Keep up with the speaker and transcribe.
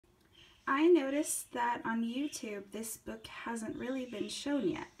I noticed that on YouTube this book hasn't really been shown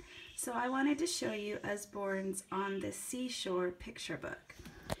yet, so I wanted to show you Usborne's On the Seashore picture book.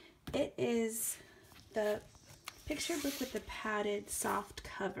 It is the picture book with the padded soft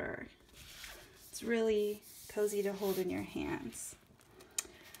cover. It's really cozy to hold in your hands.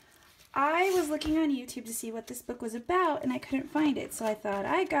 I was looking on YouTube to see what this book was about and I couldn't find it, so I thought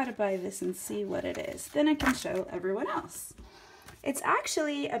I gotta buy this and see what it is. Then I can show everyone else. It's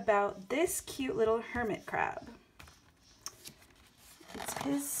actually about this cute little hermit crab. It's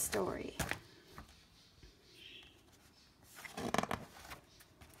his story.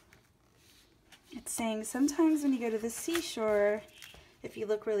 It's saying sometimes when you go to the seashore, if you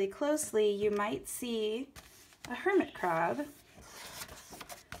look really closely, you might see a hermit crab.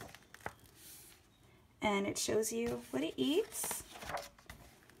 And it shows you what it eats.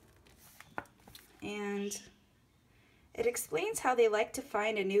 And it explains how they like to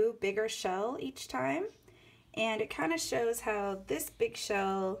find a new, bigger shell each time. And it kind of shows how this big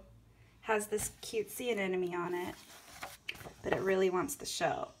shell has this cute sea anemone on it, but it really wants the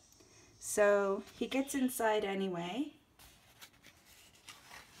shell. So he gets inside anyway.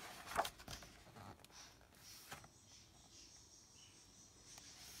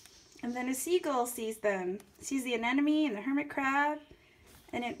 And then a seagull sees them, sees the anemone and the hermit crab,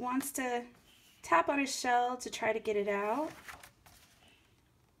 and it wants to tap on his shell to try to get it out.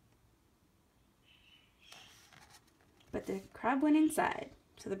 But the crab went inside,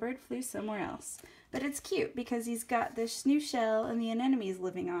 so the bird flew somewhere else. But it's cute because he's got this new shell and the anemone's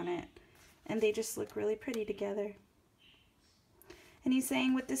living on it, and they just look really pretty together. And he's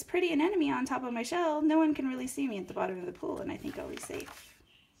saying, with this pretty anemone on top of my shell, no one can really see me at the bottom of the pool, and I think I'll be safe.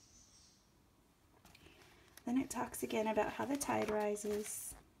 Then it talks again about how the tide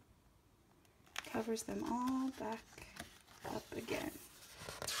rises, covers them all back up again.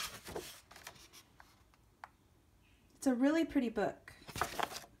 It's a really pretty book.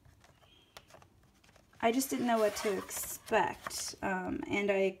 I just didn't know what to expect,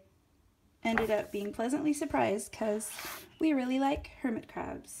 and I ended up being pleasantly surprised because we really like hermit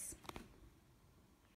crabs.